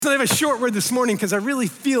So I have a short word this morning because I really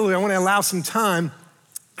feel I want to allow some time.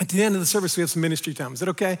 At the end of the service, we have some ministry time. Is that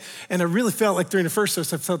okay? And I really felt like during the first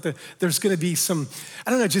service, I felt that there's going to be some,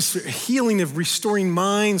 just healing of restoring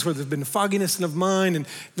minds where there's been fogginess of mind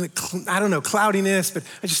and, cloudiness. But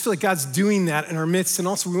I just feel like God's doing that in our midst. And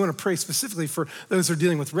also we want to pray specifically for those who are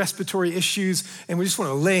dealing with respiratory issues. And we just want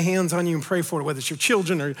to lay hands on you and pray for it, whether it's your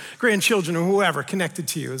children or grandchildren or whoever connected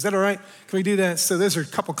to you. Is that all right? Can we do that? So those are a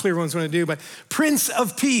couple clear ones we want to do. But Prince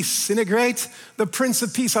of Peace, isn't it great? The Prince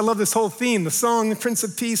of Peace. I love this whole theme, the song, the Prince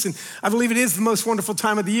of Peace. And I believe it is the most wonderful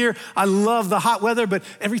time of the year. I love the hot weather, but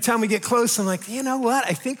every time we get close, I'm like, you know what?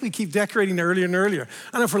 I think we keep decorating earlier and earlier.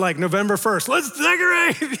 I don't know, for like November 1st, let's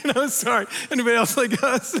decorate. Sorry. Anybody else like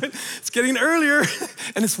us? It's getting earlier.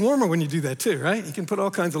 And it's warmer when you do that too, right? You can put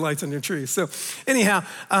all kinds of lights on your trees. So anyhow,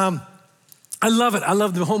 I love it. I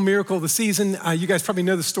love the whole miracle of the season. You guys probably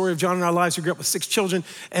know the story of John in our lives. We grew up with 6 children,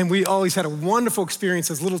 and we always had a wonderful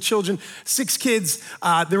experience as little children. 6 kids.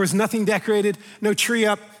 There was nothing decorated, no tree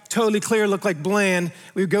up, totally clear, looked like bland.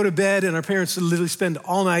 We would go to bed, and our parents would literally spend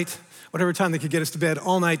all night, whatever time they could get us to bed,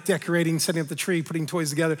 all night decorating, setting up the tree, putting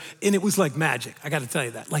toys together, and it was like magic. I got to tell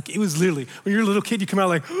you that. Like, it was literally, when you're a little kid, you come out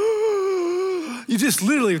like, you just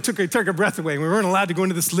literally took our breath away. We weren't allowed to go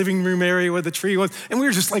into this living room area where the tree was, and we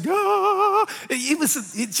were just like,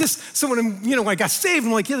 It just, so when I got saved,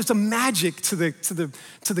 I'm like, yeah, there's a magic to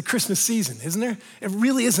the Christmas season, isn't there? It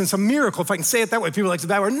really isn't. It's a miracle, if I can say it that way. People like to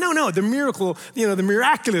that word. No, the miracle, the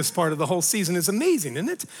miraculous part of the whole season is amazing, isn't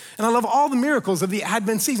it? And I love all the miracles of the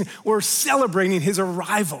Advent season. We're celebrating his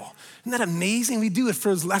arrival. Isn't that amazing? We do it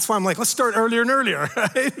that's why I'm like, let's start earlier and earlier,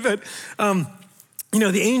 right? But,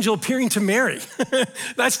 the angel appearing to Mary.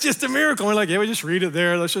 That's just a miracle. We're like, yeah, we just read it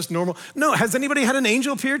there. That's just normal. No, has anybody had an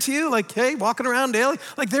angel appear to you? Like, hey, walking around daily?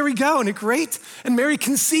 Like, there we go. Isn't it great? And Mary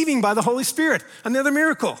conceiving by the Holy Spirit. Another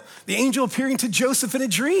miracle. The angel appearing to Joseph in a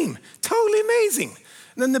dream. Totally amazing.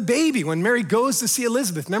 And then the baby, when Mary goes to see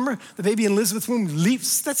Elizabeth, remember? The baby in Elizabeth's womb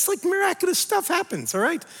leaps. That's like miraculous stuff happens, all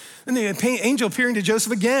right? And the angel appearing to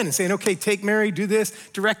Joseph again and saying, okay, take Mary, do this,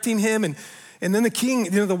 directing him. And then the king,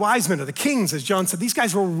 the wise men or the kings, as John said, these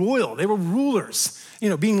guys were royal. They were rulers,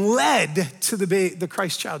 being led to the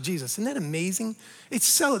Christ child, Jesus. Isn't that amazing?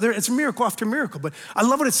 It's a miracle after miracle. But I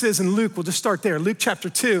love what it says in Luke. We'll just start there. Luke chapter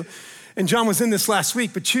 2. And John was in this last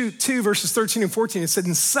week, but 2 verses 13 and 14, it said,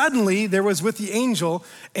 and suddenly there was with the angel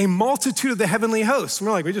a multitude of the heavenly hosts. And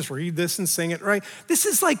we're like, we just read this and sing it, right? This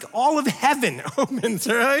is like all of heaven opens,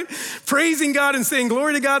 right? Praising God and saying,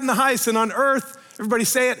 glory to God in the highest, and on earth, everybody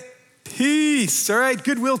say it, peace, all right?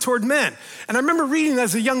 Goodwill toward men. And I remember reading that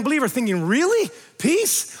as a young believer thinking, really?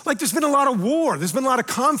 Peace? Like there's been a lot of war. There's been a lot of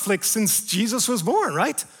conflict since Jesus was born,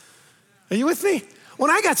 right? Are you with me? When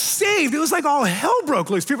I got saved, it was like all hell broke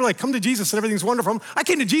loose. People were like, come to Jesus and everything's wonderful. I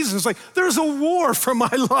came to Jesus and it's like, there's a war for my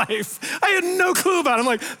life. I had no clue about it. I'm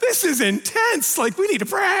like, this is intense. Like, we need to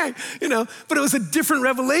pray, But it was a different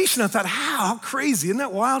revelation. I thought, how crazy. Isn't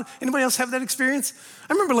that wild? Anybody else have that experience?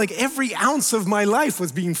 I remember like every ounce of my life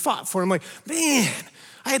was being fought for. I'm like, man,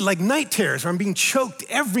 I had like night terrors where I'm being choked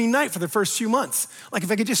every night for the first few months. Like if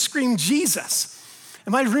I could just scream Jesus.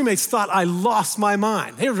 And my roommates thought I lost my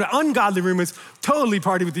mind. They were ungodly roommates, totally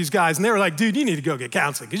partied with these guys. And they were like, dude, you need to go get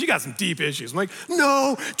counseling because you got some deep issues. I'm like,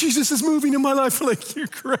 no, Jesus is moving in my life. I'm like, you're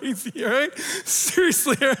crazy, all right?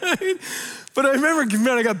 Seriously, all right? But I remember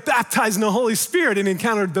when I got baptized in the Holy Spirit and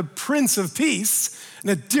encountered the Prince of Peace on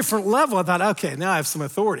a different level. I thought, okay, now I have some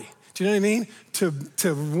authority. Do you know what I mean?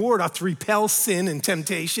 To ward off, to repel sin and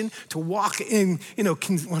temptation, to walk in,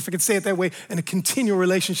 if I could say it that way, in a continual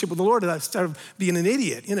relationship with the Lord. I started being an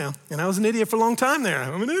idiot, and I was an idiot for a long time there.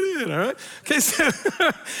 I'm an idiot, all right? Okay, so,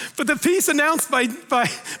 but the peace announced by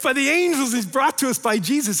the angels is brought to us by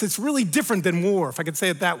Jesus. It's really different than war, if I could say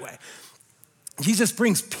it that way. Jesus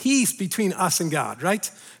brings peace between us and God, right?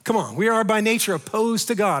 Come on, we are by nature opposed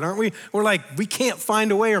to God, aren't we? We're like, we can't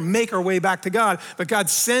find a way or make our way back to God, but God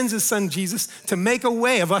sends his son Jesus to make a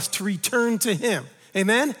way of us to return to him,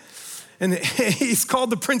 amen? And he's called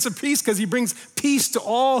the Prince of Peace because he brings peace to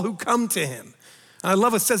all who come to him. And I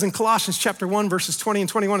love what it says in Colossians chapter 1, verses 20 and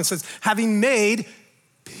 21, it says, having made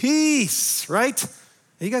peace, right?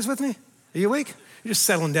 Are you guys with me? Are you awake? You're just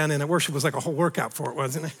settling down in it. Worship was like a whole workout for it,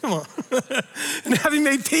 wasn't it? Come on. And having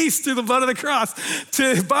made peace through the blood of the cross,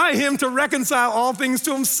 by him to reconcile all things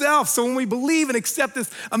to himself. So when we believe and accept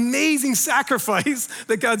this amazing sacrifice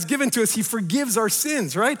that God's given to us, he forgives our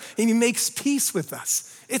sins, right? And he makes peace with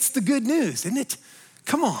us. It's the good news, isn't it?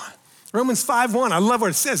 Come on. Romans 5:1, I love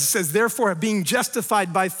what it says. It says, therefore, being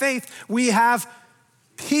justified by faith, we have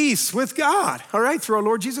peace with God, all right, through our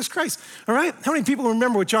Lord Jesus Christ, all right? How many people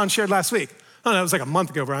remember what John shared last week? Oh, no, it was like a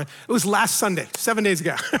month ago, Brian. It was last Sunday, 7 days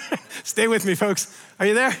ago. Stay with me, folks. Are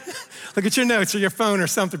you there? Look at your notes or your phone or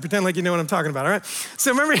something. Pretend like you know what I'm talking about, all right?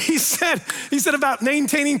 So remember he said about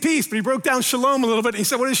maintaining peace, but he broke down shalom a little bit. He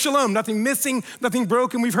said, what is shalom? Nothing missing, nothing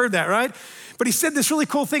broken. We've heard that, right? But he said this really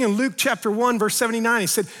cool thing in Luke chapter 1, verse 79. He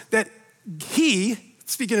said that he,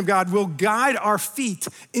 speaking of God, will guide our feet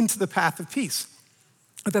into the path of peace.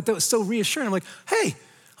 I thought that was so reassuring. I'm like, hey,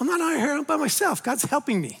 I'm not out here by myself. God's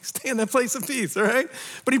helping me stay in that place of peace, all right?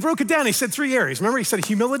 But he broke it down. He said 3 areas. Remember, he said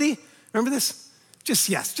humility. Remember this? Just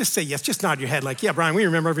yes, just say yes. Just nod your head like, yeah, Brian, we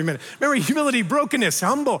remember every minute. Remember humility, brokenness,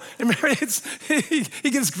 humble. And remember, he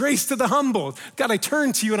gives grace to the humble. God, I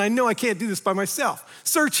turn to you and I know I can't do this by myself.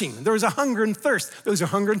 Searching, there was a hunger and thirst. Those who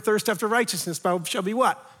hunger and thirst after righteousness shall be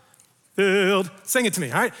what? Filled. Sing it to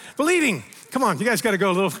me, all right? Believing. Come on, you guys got to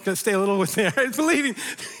go a little, stay a little with me, all right? Believing.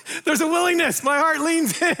 There's a willingness. My heart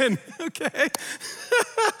leans in, okay?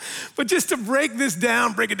 But just to break this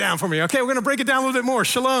down, break it down for me, okay? We're going to break it down a little bit more.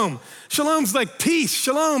 Shalom. Shalom's like peace,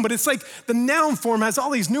 shalom, but it's like the noun form has all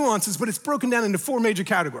these nuances, but it's broken down into 4 major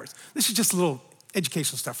categories. This is just a little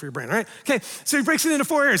educational stuff for your brain, all right? Okay, so he breaks it into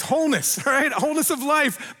 4 areas. Wholeness, all right? Wholeness of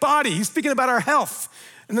life, body. He's speaking about our health.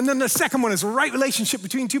 And then the second one is a right relationship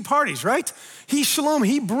between 2 parties, right? He's shalom.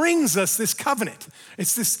 He brings us this covenant.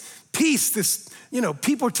 It's this peace, this,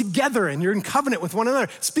 people are together and you're in covenant with one another.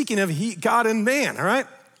 Speaking of God and man, all right?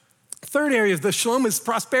 Third area of the shalom is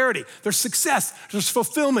prosperity. There's success, there's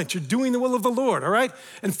fulfillment. You're doing the will of the Lord, all right?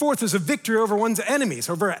 And fourth, there's a victory over one's enemies.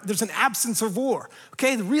 There's an absence of war,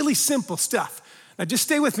 okay? The really simple stuff. Now just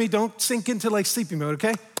stay with me. Don't sink into like sleepy mode,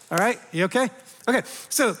 okay? All right, you okay? Okay,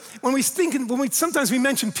 so sometimes we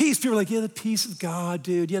mention peace, people are like, yeah, the peace of God,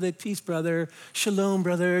 dude. Yeah, the peace, brother. Shalom,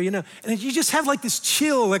 brother, And you just have like this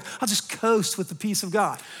chill, like, I'll just coast with the peace of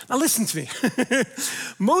God. Now listen to me.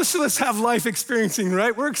 Most of us have life experiencing,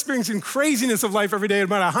 right? We're experiencing craziness of life every day at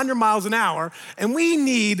about 100 miles an hour, and we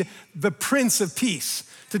need the Prince of Peace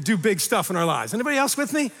to do big stuff in our lives. Anybody else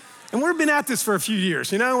with me? And we've been at this for a few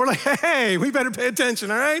years, We're like, hey, we better pay attention,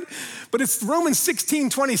 all right? But it's Romans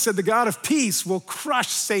 16:20 said the God of peace will crush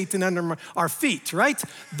Satan under our feet, right?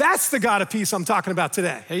 That's the God of peace I'm talking about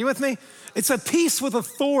today. Are you with me? It's a peace with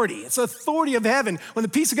authority. It's authority of heaven. When the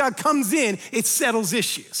peace of God comes in, it settles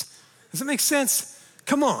issues. Does that make sense?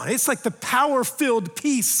 Come on, it's like the power-filled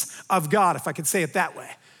peace of God, if I could say it that way.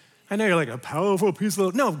 I know you're like, a powerful,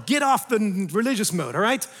 peaceful. No, get off the religious mode, all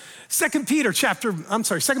right? 2 Peter chapter 1,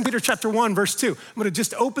 verse 2. I'm gonna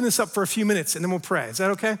just open this up for a few minutes and then we'll pray. Is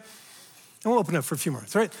that okay? And we'll open it up for a few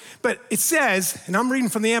minutes, right? But it says, and I'm reading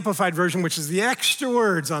from the Amplified Version, which is the extra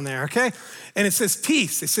words on there, okay? And it says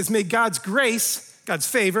peace. It says, may God's grace, God's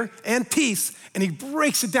favor, and peace, and he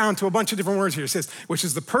breaks it down to a bunch of different words here. It says, which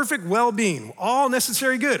is the perfect well-being, all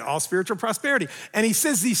necessary good, all spiritual prosperity. And he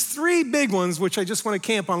says these 3 big ones, which I just want to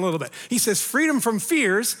camp on a little bit. He says freedom from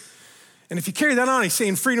fears, and if you carry that on, he's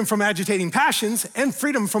saying freedom from agitating passions and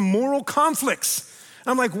freedom from moral conflicts.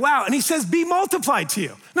 And I'm like, wow. And he says, be multiplied to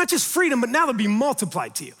you. Not just freedom, but now they'll be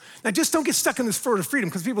multiplied to you. Now, just don't get stuck in this word of freedom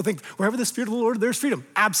because people think wherever the Spirit of the Lord, there's freedom.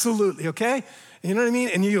 Absolutely, okay? You know what I mean?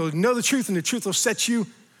 And you'll know the truth and the truth will set you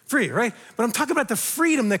free, right? But I'm talking about the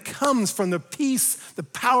freedom that comes from the peace, the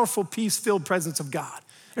powerful peace-filled presence of God.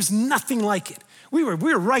 There's nothing like it. We were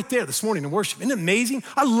right there this morning in worship. Isn't it amazing?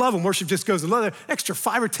 I love when worship just goes another extra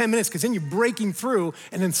 5 or 10 minutes because then you're breaking through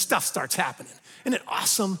and then stuff starts happening. Isn't it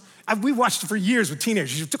awesome? We watched it for years with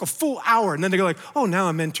teenagers. It took a full hour and then they go like, oh, now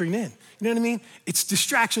I'm entering in. You know what I mean? It's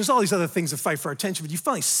distractions, all these other things that fight for our attention, but you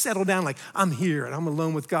finally settle down like, I'm here and I'm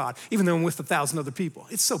alone with God, even though I'm with 1,000 other people.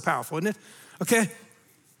 It's so powerful, isn't it? Okay?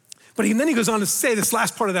 But then he goes on to say this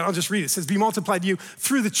last part of that, I'll just read it. It says, be multiplied to you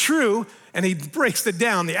through the true, and he breaks it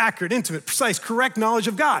down, the accurate, intimate, precise, correct knowledge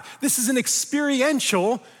of God. This is an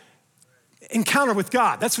experiential encounter with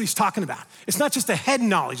God. That's what he's talking about. It's not just a head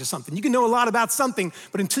knowledge of something. You can know a lot about something,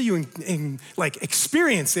 but until you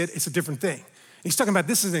experience it, it's a different thing. He's talking about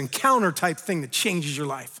this is an encounter type thing that changes your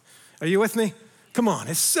life. Are you with me? Come on,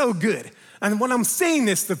 it's so good. And when I'm saying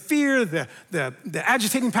this, the fear, the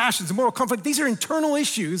agitating passions, the moral conflict, these are internal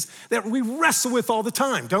issues that we wrestle with all the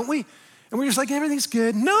time, don't we? And we're just like, everything's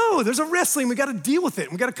good. No, there's a wrestling. We got to deal with it.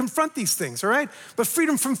 We got to confront these things, all right? But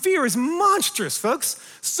freedom from fear is monstrous, folks.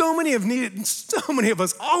 So many of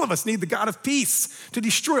us, all of us need the God of peace to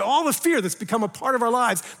destroy all the fear that's become a part of our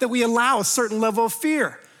lives that we allow a certain level of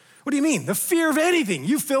fear. What do you mean? The fear of anything.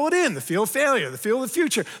 You fill it in. The fear of failure, the fear of the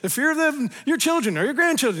future, the fear of your children or your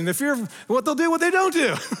grandchildren, the fear of what they'll do, what they don't do,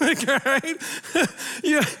 right?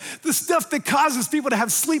 The stuff that causes people to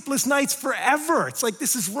have sleepless nights forever. It's like,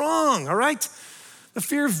 this is wrong, all right? The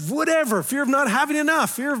fear of whatever, fear of not having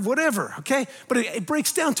enough, fear of whatever, okay? But it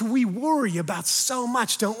breaks down to we worry about so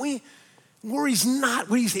much, don't we? Worry's not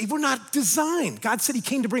what we're not designed. God said he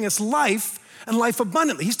came to bring us life and life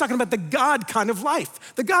abundantly. He's talking about the God kind of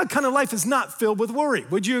life. The God kind of life is not filled with worry.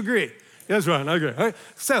 Would you agree? Yes, Ryan, I agree. Right?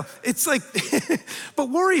 So it's like, but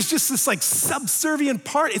worry is just this like subservient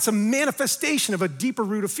part. It's a manifestation of a deeper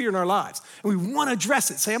root of fear in our lives. And we want to address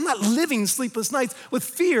it. Say, I'm not living sleepless nights with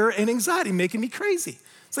fear and anxiety making me crazy.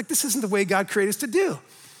 It's like, this isn't the way God created us to do.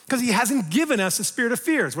 Because he hasn't given us a spirit of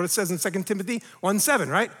fear, is what it says in 2 Timothy 1:7,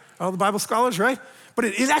 right? All the Bible scholars, right? But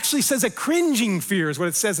it actually says a cringing fear is what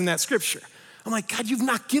it says in that scripture. I'm like, God, you've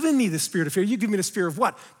not given me the spirit of fear. You give me the spirit of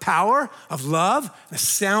what? Power, of love, and a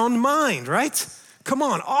sound mind, right? Come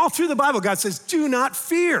on, all through the Bible, God says, do not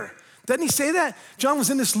fear. Doesn't he say that? John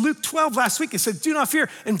was in this Luke 12 last week. He said, do not fear.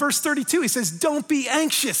 In verse 32, he says, don't be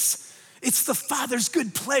anxious. It's the Father's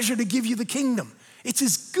good pleasure to give you the kingdom. It's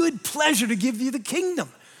his good pleasure to give you the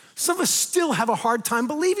kingdom. Some of us still have a hard time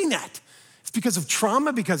believing that. It's because of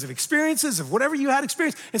trauma, because of experiences, of whatever you had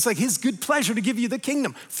experienced. It's like his good pleasure to give you the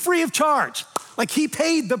kingdom, free of charge. Like he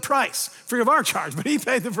paid the price, free of our charge, but he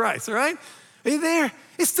paid the price, all right? Are you there?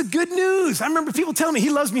 It's the good news. I remember people telling me,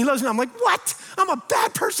 he loves me, he loves me. I'm like, what? I'm a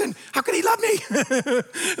bad person. How can he love me?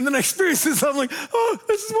 And then I experience this, I'm like, oh,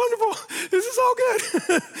 this is wonderful. This is all good.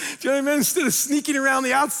 Do you know what I mean? Instead of sneaking around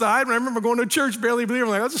the outside, when I remember going to church, barely believing,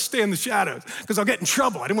 I'm like, I'll just stay in the shadows because I'll get in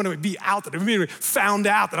trouble. I didn't want to be out there. I didn't want to be found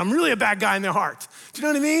out that I'm really a bad guy in their heart. Do you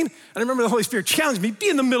know what I mean? And I remember the Holy Spirit challenged me, be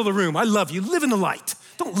in the middle of the room. I love you. Live in the light.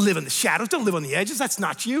 Don't live in the shadows. Don't live on the edges. That's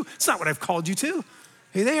not you. It's not what I've called you to.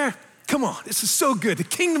 Are you there? Come on, this is so good. The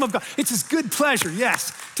kingdom of God, it's his good pleasure,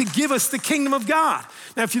 yes, to give us the kingdom of God.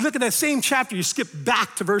 Now, if you look at that same chapter, you skip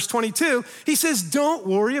back to verse 22, he says, don't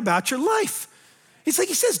worry about your life. He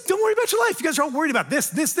says, don't worry about your life. You guys are all worried about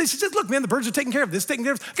this. He says, look, man, the birds are taken care of, this taken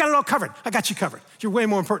care of. I got it all covered. I got you covered. You're way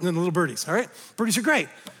more important than the little birdies, all right? Birdies are great.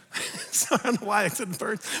 So I don't know why I said the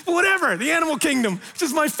birds, but whatever, the animal kingdom, which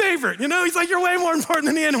is my favorite. You know, he's like, you're way more important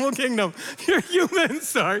than the animal kingdom. You're human,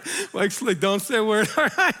 sorry. Mike's like, don't say a word, all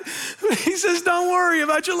right? He says, don't worry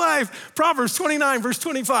about your life. Proverbs 29, verse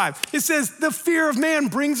 25, it says, the fear of man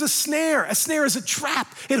brings a snare. A snare is a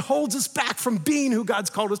trap. It holds us back from being who God's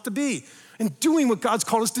called us to be and doing what God's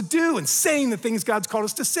called us to do and saying the things God's called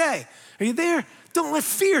us to say. Are you there? Don't let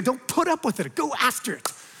fear, don't put up with it. Go after it.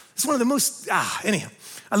 It's one of the most, anyhow.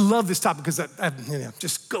 I love this topic because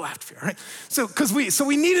just go after fear, right? So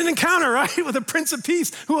we need an encounter, right, with a Prince of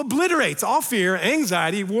Peace who obliterates all fear,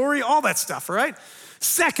 anxiety, worry, all that stuff, all right?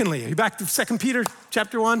 Secondly, back to 2 Peter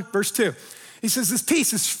chapter 1, verse 2. He says this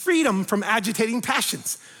peace is freedom from agitating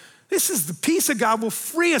passions. This is the peace of God will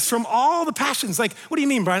free us from all the passions. Like, what do you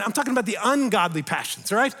mean, Brian? I'm talking about the ungodly passions,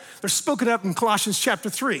 all right? They're spoken up in Colossians chapter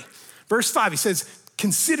 3. Verse 5, he says,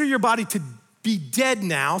 consider your body to be dead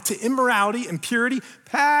now to immorality, impurity,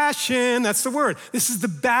 passion. That's the word. This is the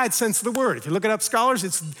bad sense of the word. If you look it up, scholars,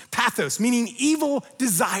 it's pathos, meaning evil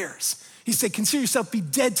desires. He said, consider yourself be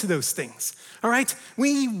dead to those things. All right?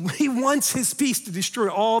 He wants his peace to destroy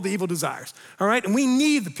all the evil desires. All right? And we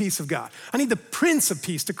need the peace of God. I need the Prince of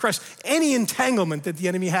Peace to crush any entanglement that the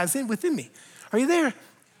enemy has within me. Are you there?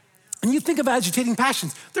 And you think of agitating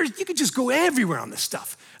passions, you could just go everywhere on this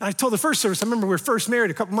stuff. And I told the first service, I remember we were first married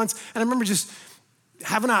a couple months, and I remember just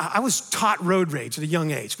I was taught road rage at a young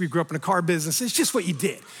age. We grew up in a car business. It's just what you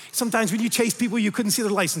did. Sometimes when you chased people, you couldn't see their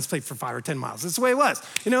license plate for 5 or 10 miles. That's the way it was,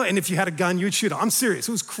 you know? And if you had a gun, you would shoot them. I'm serious,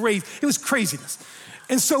 it was crazy. It was craziness.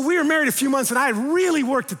 And so we were married a few months, and I had really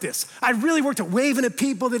worked at this. I really worked at waving at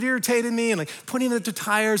people that irritated me and like putting at their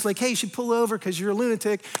tires, like, hey, you should pull over because you're a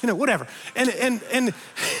lunatic, you know, whatever. And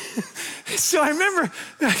so I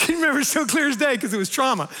can remember so clear as day because it was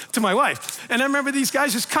trauma to my wife. And I remember these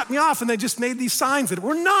guys just cut me off, and they just made these signs that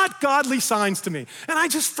were not godly signs to me. And I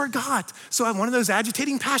just forgot. So one of those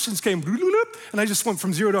agitating passions came, and I just went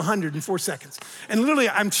from 0 to 100 in 4 seconds. And literally,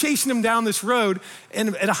 I'm chasing them down this road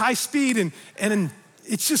and at a high speed, and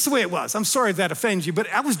it's just the way it was. I'm sorry if that offends you, but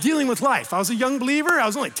I was dealing with life. I was a young believer. I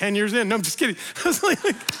was only 10 years in. No, I'm just kidding. I was only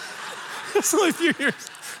a few years.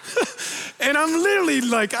 And I'm literally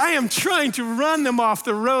like, I am trying to run them off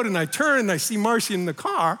the road, and I turn and I see Marcy in the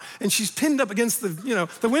car, and she's pinned up against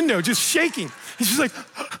the window, just shaking. And she's like,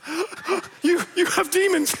 you have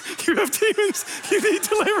demons. You have demons. You need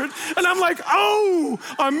delivered. And I'm like, oh,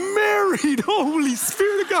 I'm married. Holy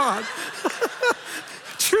Spirit of God.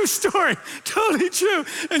 True story, totally true.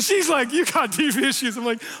 And she's like, you got deep issues. I'm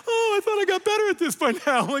like, oh, I thought I got better at this by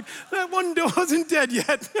now. I'm like, that one wasn't dead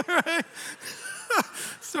yet. All right.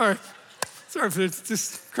 Sorry for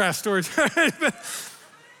this crass stories.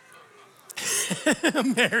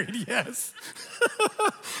 I'm married, yes.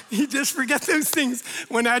 You just forget those things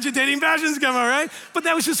when agitating passions come, all right? But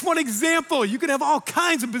that was just one example. You can have all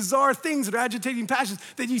kinds of bizarre things that are agitating passions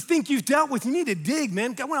that you think you've dealt with. You need to dig,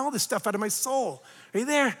 man. I want all this stuff out of my soul. Are you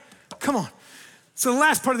there? Come on. So the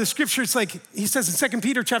last part of the scripture, it's like he says in 2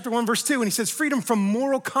 Peter chapter 1, verse 2, and he says, freedom from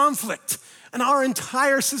moral conflict. And our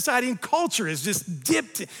entire society and culture is just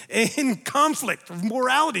dipped in conflict of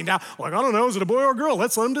morality. Now, like, I don't know, is it a boy or a girl?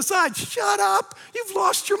 Let's let them decide. Shut up. You've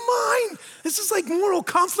lost your mind. This is like moral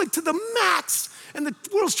conflict to the max. And the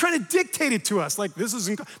world's trying to dictate it to us. Like, this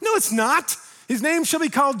isn't, no, it's not. His name shall be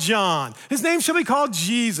called John. His name shall be called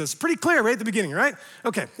Jesus. Pretty clear right at the beginning, right?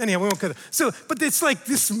 Okay, anyhow, we won't go there. So, but it's like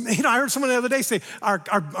this, I heard someone the other day say,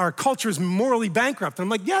 our culture is morally bankrupt. And I'm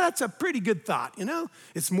like, yeah, that's a pretty good thought,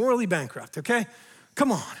 It's morally bankrupt, okay?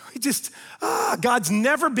 Come on, God's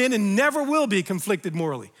never been and never will be conflicted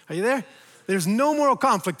morally. Are you there? There's no moral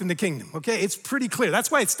conflict in the kingdom, okay? It's pretty clear.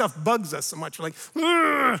 That's why stuff bugs us so much. We're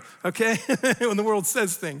like, okay, when the world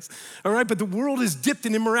says things, all right? But the world is dipped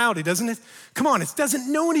in immorality, doesn't it? Come on, it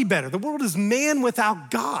doesn't know any better. The world is man without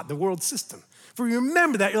God, the world system. If you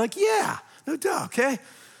remember that, you're like, yeah, no doubt, okay?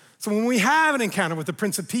 So when we have an encounter with the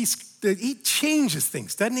Prince of Peace, he changes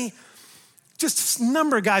things, doesn't he? Just a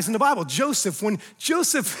number of guys in the Bible. Joseph,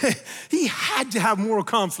 he had to have moral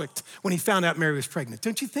conflict when he found out Mary was pregnant,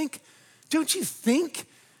 don't you think? Don't you think?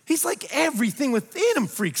 He's like everything within him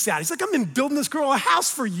freaks out. He's like, I've been building this girl a house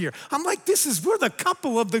for a year. I'm like, we're the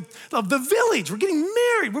couple of the village. We're getting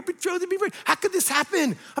married. We're betrothed to be married. How could this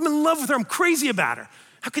happen? I'm in love with her. I'm crazy about her.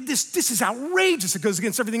 How could this is outrageous. It goes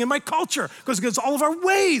against everything in my culture. It goes against all of our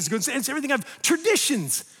ways. It goes against everything I've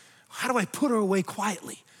traditions. How do I put her away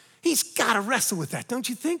quietly? He's got to wrestle with that, don't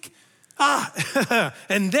you think?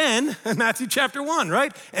 And then Matthew chapter 1,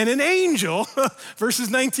 right? And an angel,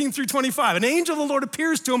 verses 19 through 25, an angel of the Lord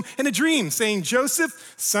appears to him in a dream saying,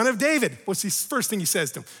 Joseph, son of David. What's the first thing he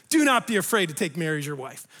says to him? Do not be afraid to take Mary as your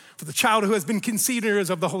wife, for the child who has been conceived in her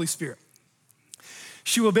is of the Holy Spirit.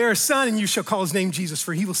 She will bear a son and you shall call his name Jesus,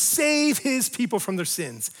 for he will save his people from their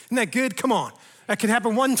sins. Isn't that good? Come on. That can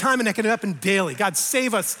happen one time and that can happen daily. God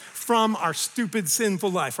save us from our stupid, sinful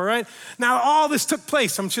life, all right? Now, all this took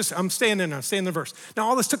place. I'm staying in now, stay in the verse. Now,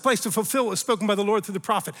 all this took place to fulfill what was spoken by the Lord through the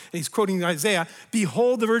prophet. And he's quoting Isaiah.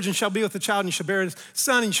 Behold, the virgin shall be with a child and you shall bear a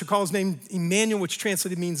son and you shall call his name Emmanuel, which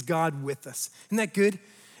translated means God with us. Isn't that good?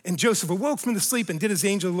 And Joseph awoke from the sleep and did as the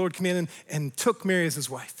angel of the Lord commanded and took Mary as his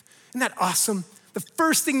wife. Isn't that awesome? The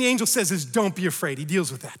first thing the angel says is, don't be afraid. He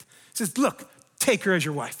deals with that. He says, look, take her as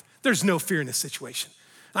your wife. There's no fear in this situation.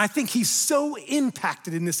 And I think he's so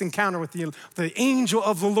impacted in this encounter with the angel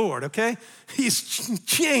of the Lord, okay? He's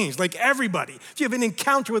changed like everybody. If you have an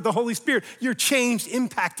encounter with the Holy Spirit, you're changed,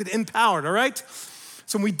 impacted, empowered, all right?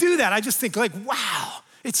 So when we do that, I just think like, wow,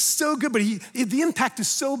 it's so good. But the impact is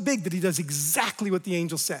so big that he does exactly what the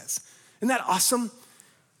angel says. Isn't that awesome?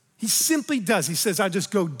 He simply does. He says, I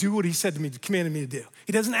just go do what he said to me, commanded me to do.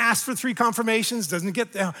 He doesn't ask for 3 confirmations, doesn't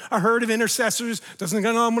get a herd of intercessors, doesn't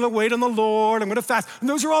go, no, I'm gonna wait on the Lord, I'm gonna fast. And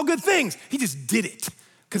those are all good things. He just did it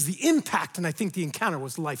because the impact and I think the encounter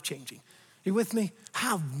was life-changing. Are you with me?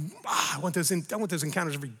 I want those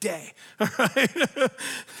encounters every day, all right?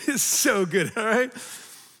 It's so good, all right?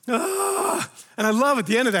 And I love at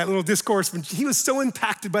the end of that little discourse, when he was so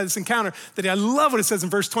impacted by this encounter that I love what it says in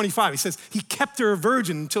verse 25. He says, he kept her a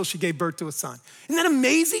virgin until she gave birth to a son. Isn't that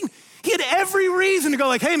amazing? He had every reason to go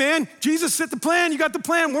like, hey man, Jesus set the plan, you got the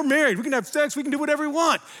plan, we're married, we can have sex, we can do whatever we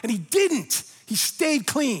want. And he didn't. He stayed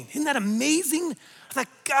clean. Isn't that amazing? I thought,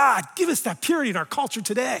 God, give us that purity in our culture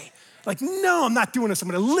today. Like, no, I'm not doing this. I'm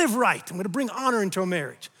gonna live right. I'm gonna bring honor into a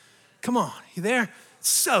marriage. Come on, you there?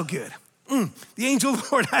 So good. The angel of the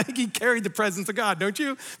Lord, I think he carried the presence of God, don't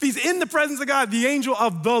you? If he's in the presence of God, the angel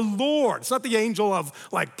of the Lord. It's not the angel of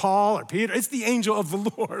like Paul or Peter. It's the angel of the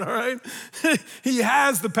Lord, all right? He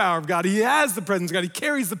has the power of God. He has the presence of God. He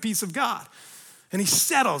carries the peace of God. And he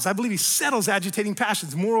settles, I believe he settles agitating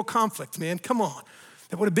passions, moral conflict, man. Come on.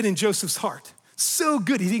 That would have been in Joseph's heart. So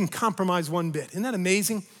good, he didn't compromise one bit. Isn't that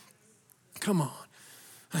amazing? Come on.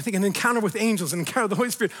 I think an encounter with angels, an encounter with the Holy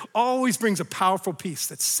Spirit always brings a powerful peace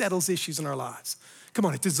that settles issues in our lives. Come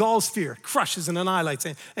on, it dissolves fear, crushes and annihilates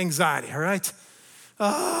anxiety, all right?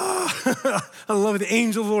 I love it. The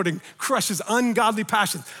angel of the Lord and crushes ungodly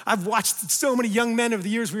passions. I've watched so many young men over the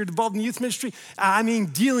years we were involved in the youth ministry.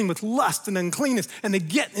 Dealing with lust and uncleanness, and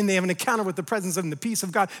they have an encounter with the presence of and the peace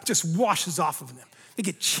of God just washes off of them. They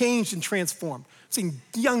get changed and transformed. I've seen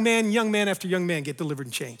young man after young man get delivered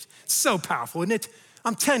and changed. It's so powerful, isn't it?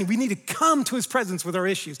 I'm telling you, we need to come to his presence with our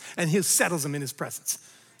issues, and he settles them in his presence.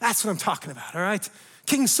 That's what I'm talking about, all right?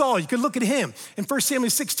 King Saul, you could look at him in 1 Samuel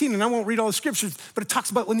 16, and I won't read all the scriptures, but it talks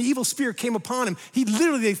about when the evil spirit came upon him, he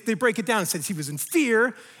literally, they break it down and says he was in fear,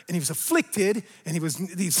 and he was afflicted, and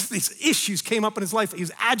these issues came up in his life. He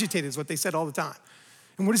was agitated is what they said all the time.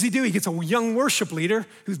 And what does he do? He gets a young worship leader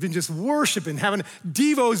who's been just worshiping, having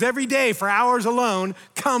devos every day for hours alone,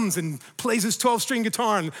 comes and plays his 12-string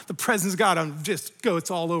guitar, and the presence of God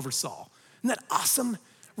it's all over Saul. Isn't that awesome?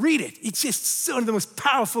 Read it. It's just one of the most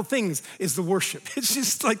powerful things is the worship. It's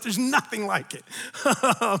just like there's nothing like it.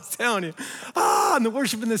 I'm telling you. And the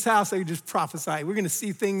worship in this house, I can just prophesy. We're going to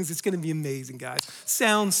see things. It's going to be amazing, guys.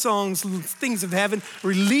 Sounds, songs, things of heaven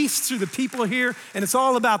released through the people here, and it's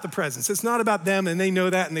all about the presence. It's not about them, and they know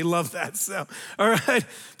that, and they love that. So, all right.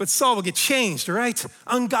 But Saul will get changed, all right?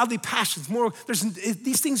 Ungodly passions,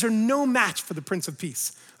 these things are no match for the Prince of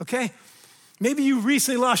Peace, okay? Maybe you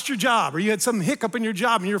recently lost your job, or you had some hiccup in your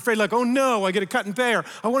job and you're afraid like, oh no, I get a cut in pay, or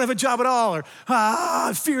I won't have a job at all,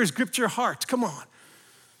 or fear has gripped your heart. Come on.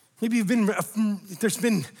 Maybe there's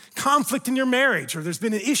been conflict in your marriage, or there's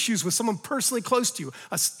been issues with someone personally close to you,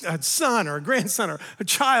 a son or a grandson or a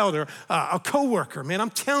child or a coworker. Man,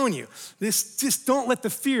 I'm telling you, just don't let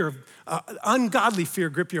the fear, ungodly fear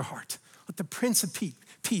grip your heart. Let the Prince of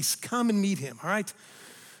Peace come and meet him, all right?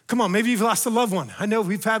 Come on, maybe you've lost a loved one. I know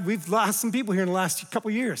we've lost some people here in the last couple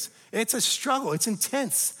of years. It's a struggle, it's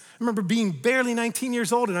intense. I remember being barely 19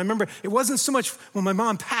 years old, and I remember it wasn't so much when my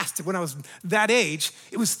mom passed when I was that age.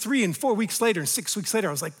 It was 3 and 4 weeks later and 6 weeks later,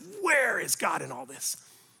 I was like, where is God in all this?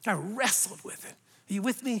 I wrestled with it. Are you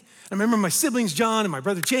with me? I remember my siblings, John and my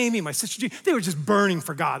brother Jamie and my sister Jean, they were just burning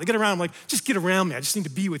for God. They get around, I'm like, just get around me. I just need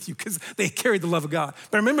to be with you because they carried the love of God.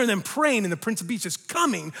 But I remember them praying and the Prince of Peace just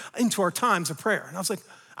coming into our times of prayer. And I was like,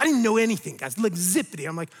 I didn't know anything, guys. Like zippity.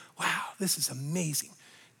 I'm like, wow, this is amazing.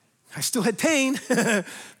 I still had pain,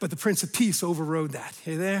 but the Prince of Peace overrode that.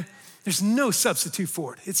 You there? There's no substitute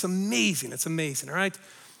for it. It's amazing. It's amazing, all right?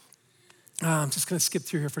 I'm just going to skip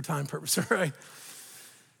through here for time purpose, all right?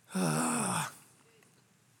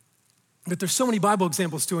 But there's so many Bible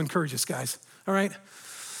examples to encourage us, guys, all right?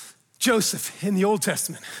 Joseph in the Old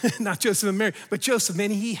Testament, not Joseph and Mary, but Joseph, man,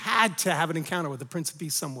 he had to have an encounter with the Prince of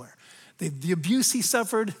Peace somewhere. The abuse he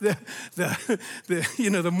suffered,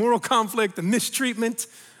 the moral conflict, the mistreatment,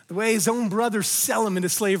 the way his own brothers sell him into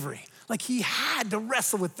slavery. Like he had to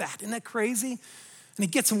wrestle with that. Isn't that crazy? And he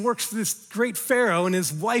gets and works for this great Pharaoh, and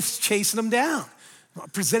his wife's chasing him down,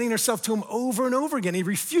 presenting herself to him over and over again. He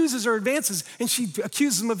refuses her advances, and she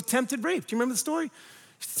accuses him of attempted rape. Do you remember the story?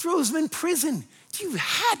 She throws him in prison. You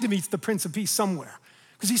had to meet the Prince of Peace somewhere.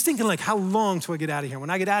 Because he's thinking like, how long till I get out of here?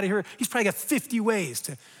 When I get out of here, he's probably got 50 ways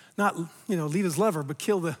to not, leave his lover, but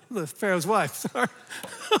kill the Pharaoh's wife. Sorry.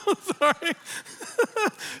 Sorry.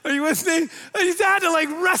 Are you with me? And he's had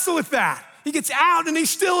to wrestle with that. He gets out and he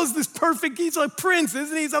still is this perfect, he's a prince,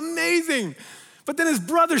 isn't he? He's amazing. But then his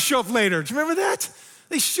brothers show up later. Do you remember that?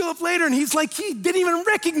 They show up later and he's like, he didn't even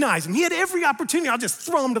recognize him. He had every opportunity. I'll just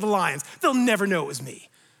throw him to the lions. They'll never know it was me.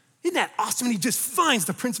 Isn't that awesome? And he just finds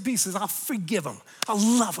the Prince of Peace, says, I'll forgive him. I'll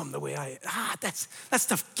love him the way that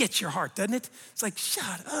stuff gets your heart, doesn't it? It's like,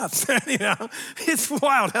 shut up. It's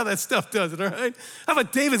wild how that stuff does it, all right? How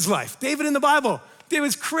about David's life? David in the Bible.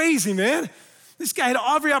 David's crazy, man. This guy had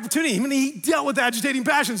every opportunity. I mean, he dealt with agitating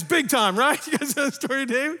passions big time, right? You guys know the story of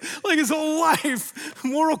David? Like his whole life,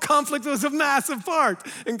 moral conflict was a massive part.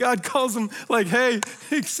 And God calls him like, hey,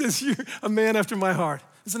 he says, you're a man after my heart.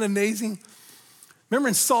 Isn't it amazing? Remember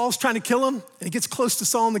when Saul's trying to kill him and he gets close to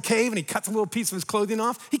Saul in the cave and he cuts a little piece of his clothing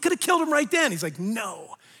off? He could have killed him right then. He's like,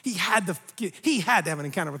 no. He had to have an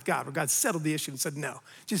encounter with God where God settled the issue and said, no,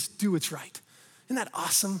 just do what's right. Isn't that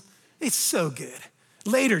awesome? It's so good.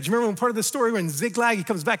 Later, do you remember when part of the story when Ziklag, he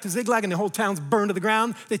comes back to Ziklag and the whole town's burned to the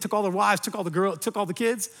ground? They took all their wives, took all the girls, took all the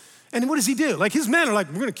kids. And what does he do? Like his men are like,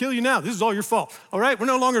 we're gonna kill you now. This is all your fault, all right? We're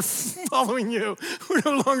no longer following you. We're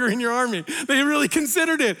no longer in your army. They really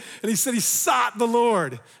considered it. And he said he sought the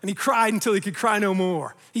Lord and he cried until he could cry no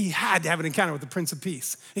more. He had to have an encounter with the Prince of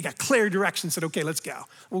Peace. He got clear direction, said, okay, let's go.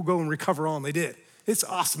 We'll go and recover all, and they did. It's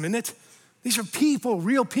awesome, isn't it? These are people,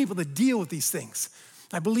 real people that deal with these things.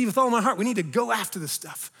 I believe with all my heart, we need to go after this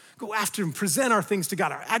stuff. Go after and present our things to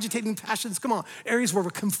God, our agitating passions. Come on, areas where we're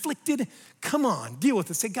conflicted. Come on, deal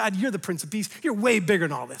with it. Say, God, you're the Prince of Peace. You're way bigger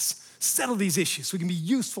than all this. Settle these issues so we can be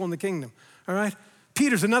useful in the kingdom, all right?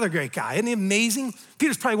 Peter's another great guy. Isn't he amazing?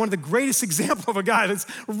 Peter's probably one of the greatest examples of a guy that's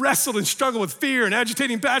wrestled and struggled with fear and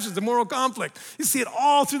agitating passions and moral conflict. You see it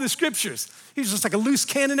all through the scriptures. He's just like a loose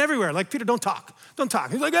cannon everywhere. Like, Peter, don't talk. Don't talk.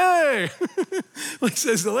 He's like, hey. Like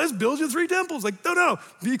says, let's build you 3 temples. Like, no,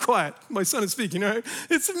 be quiet. My son is speaking, all right?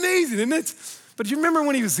 It's amazing, isn't it? But do you remember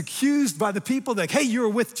when he was accused by the people? Like, hey, you were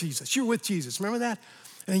with Jesus. You were with Jesus. Remember that?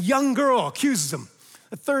 And a young girl accuses him.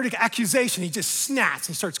 A third accusation, he just snaps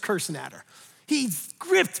and starts cursing at her. He's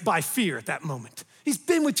gripped by fear at that moment. He's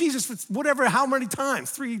been with Jesus for whatever, how many times?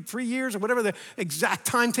 Three years or whatever the exact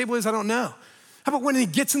timetable is, I don't know. How about when he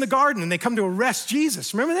gets in the garden and they come to arrest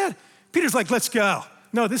Jesus? Remember that? Peter's like, let's go.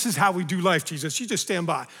 No, this is how we do life, Jesus. You just stand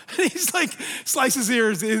by. And he's like, slices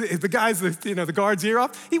ears, the guy's, the guard's ear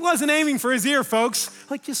off. He wasn't aiming for his ear, folks.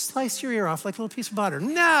 Like, just slice your ear off like a little piece of butter.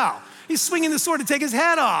 No, he's swinging the sword to take his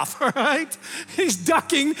head off, all right? He's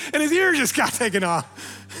ducking and his ear just got taken off.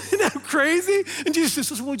 Isn't that crazy? And Jesus just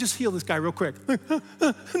says, we'll just heal this guy real quick. And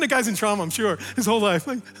the guy's in trauma, I'm sure, his whole life.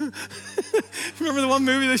 Like, remember the one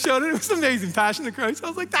movie they showed it? It was amazing, Passion of Christ. I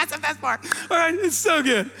was like, that's the best part. All right, it's so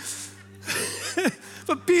good.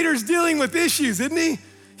 But Peter's dealing with issues, isn't he?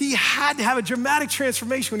 He had to have a dramatic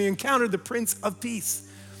transformation when he encountered the Prince of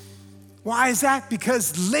Peace. Why is that?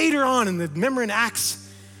 Because later on remember in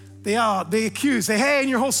Acts, they accuse, say, hey, and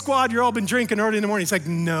your whole squad, you've all been drinking early in the morning. He's like,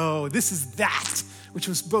 no, this is that which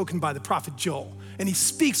was spoken by the prophet Joel. And he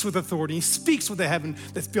speaks with authority. He speaks with the heaven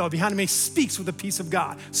that's built behind him. He speaks with the peace of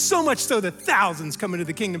God. So much so that thousands come into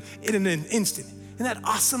the kingdom in an instant. Isn't that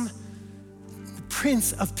awesome? The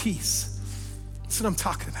Prince of Peace. That's what I'm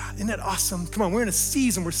talking about. Isn't that awesome? Come on, we're in a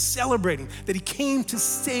season, we're celebrating that he came to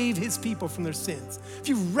save his people from their sins. If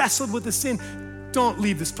you wrestled with the sin, don't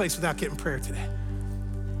leave this place without getting prayer today.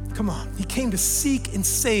 Come on, he came to seek and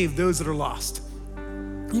save those that are lost.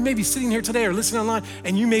 You may be sitting here today or listening online,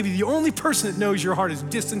 and you may be the only person that knows your heart is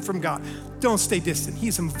distant from God. Don't stay distant.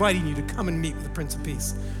 He's inviting you to come and meet with the Prince of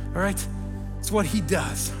Peace, all right? It's what he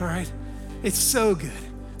does, all right? It's so good.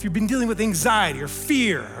 If you've been dealing with anxiety or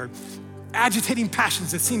fear or agitating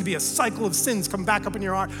passions that seem to be a cycle of sins come back up in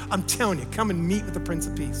your heart, I'm telling you, come and meet with the Prince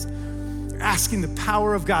of Peace. You're asking the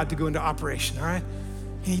power of God to go into operation, all right?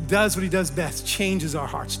 And he does what he does best, changes our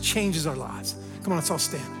hearts, changes our lives. Come on, let's all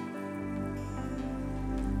stand.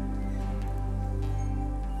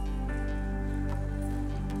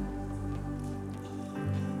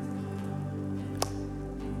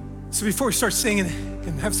 So before we start singing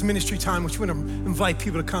and have some ministry time, which we want to invite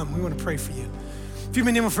people to come, we want to pray for you. If you've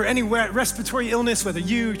been dealing for any respiratory illness, whether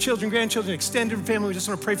you, children, grandchildren, extended family, we just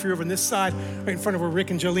want to pray for you over on this side, right in front of where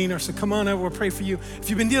Rick and Jolene are. So come on over, we'll pray for you. If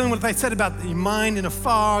you've been dealing with what I said about your mind in a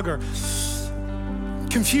fog or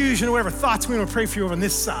confusion or whatever thoughts, we want to pray for you over on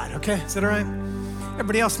this side, okay? Is that all right?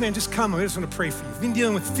 Everybody else, man, just come. We just want to pray for you. If you've been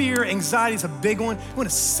dealing with fear, anxiety is a big one. We want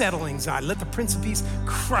to settle anxiety. Let the Prince of Peace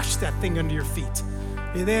crush that thing under your feet.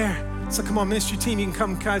 Are you there? So come on, ministry team, you can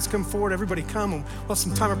come, guys, come forward. Everybody come. We'll have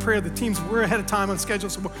some time of prayer. The teams, we're ahead of time on schedule,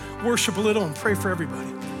 so we'll worship a little and pray for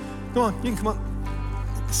everybody. Go on, you can come up.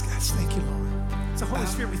 Yes, guys, thank you, Lord. So Holy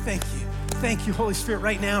Spirit, we thank you. Thank you, Holy Spirit,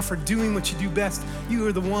 right now for doing what you do best. You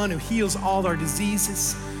are the one who heals all our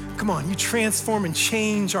diseases. Come on, you transform and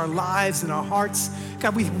change our lives and our hearts.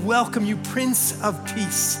 God, we welcome you, Prince of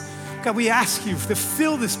Peace. God, we ask you to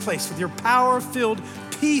fill this place with your power-filled,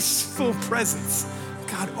 peaceful presence.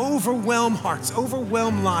 God, overwhelm hearts,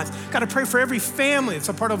 overwhelm lives. God, I pray for every family that's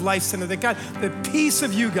a part of Life Center, that God, the peace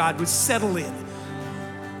of you, God, would settle in.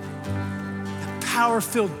 The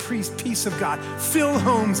power-filled peace of God, fill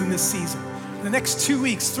homes in this season. In the next 2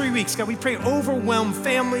 weeks, 3 weeks, God, we pray overwhelm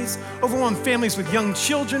families with young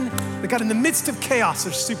children, that God, in the midst of chaos,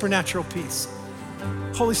 there's supernatural peace.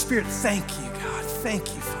 Holy Spirit, thank you, God.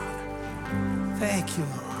 Thank you, Father. Thank you,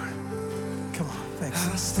 Lord. Come on,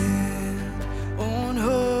 thanks. On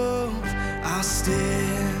hope, I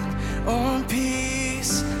stand on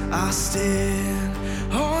peace, I stand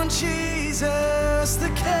on Jesus, the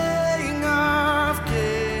King of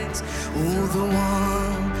Kings, oh, the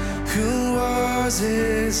one who was,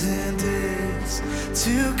 is, and is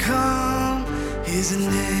to come. His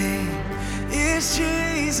name is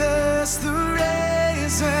Jesus, the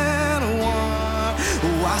risen one.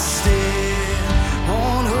 Oh, I stand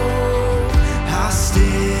on hope, I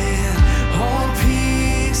stand on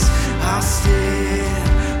peace, I stand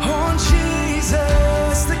on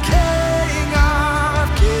Jesus, the King of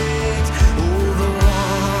Kings, oh, the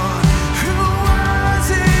one who was,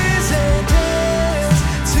 is, and is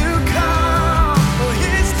to come. Oh,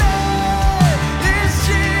 his name is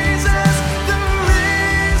Jesus, the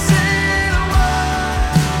risen one.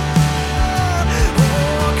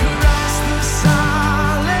 Oh, Christ the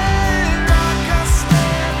silent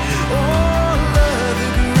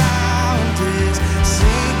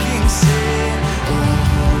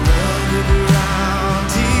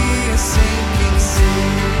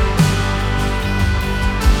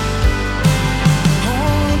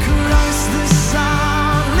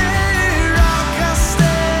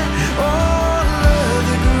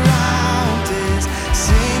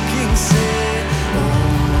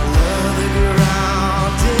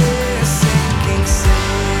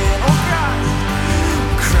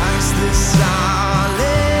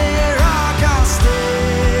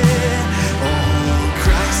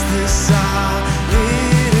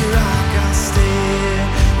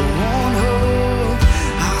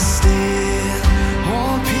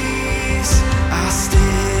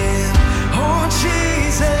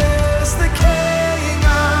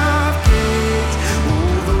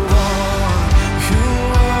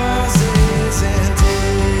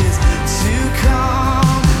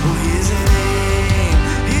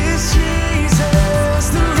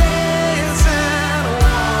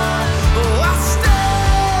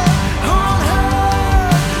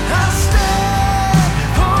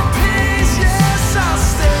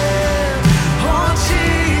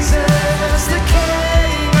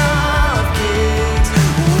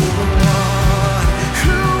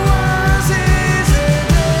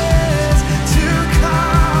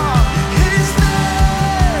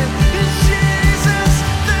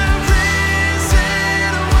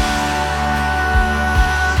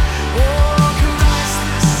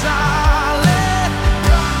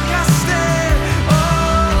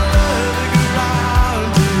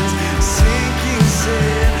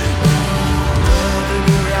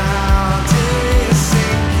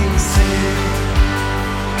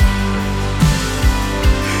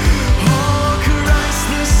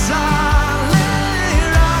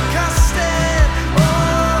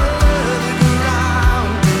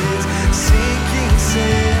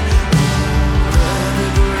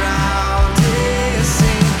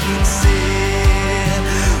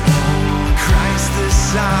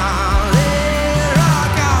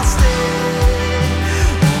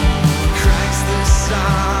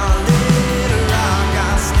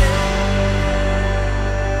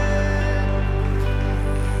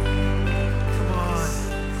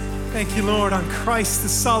you, Lord. On Christ, the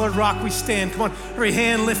solid rock we stand. Come on, every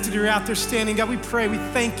hand lifted, you're out there standing. God, we pray, we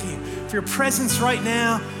thank you for your presence right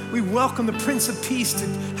now. We welcome the Prince of Peace to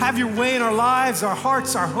have your way in our lives, our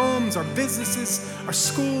hearts, our homes, our businesses, our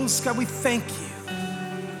schools. God, we thank you.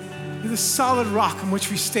 You're the solid rock on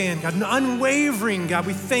which we stand, God, an unwavering, God.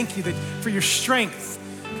 We thank you for your strength.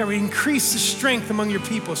 God, we increase the strength among your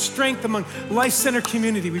people, strength among Life Center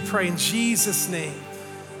community. We pray in Jesus' name.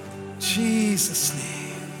 Jesus' name.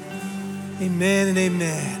 Amen and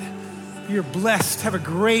amen. You're blessed. Have a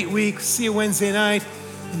great week. See you Wednesday night.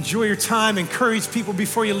 Enjoy your time. Encourage people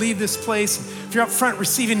before you leave this place. If you're up front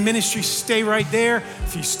receiving ministry, stay right there.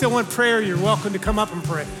 If you still want prayer, you're welcome to come up and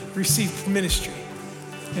pray. Receive ministry.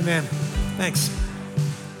 Amen. Thanks.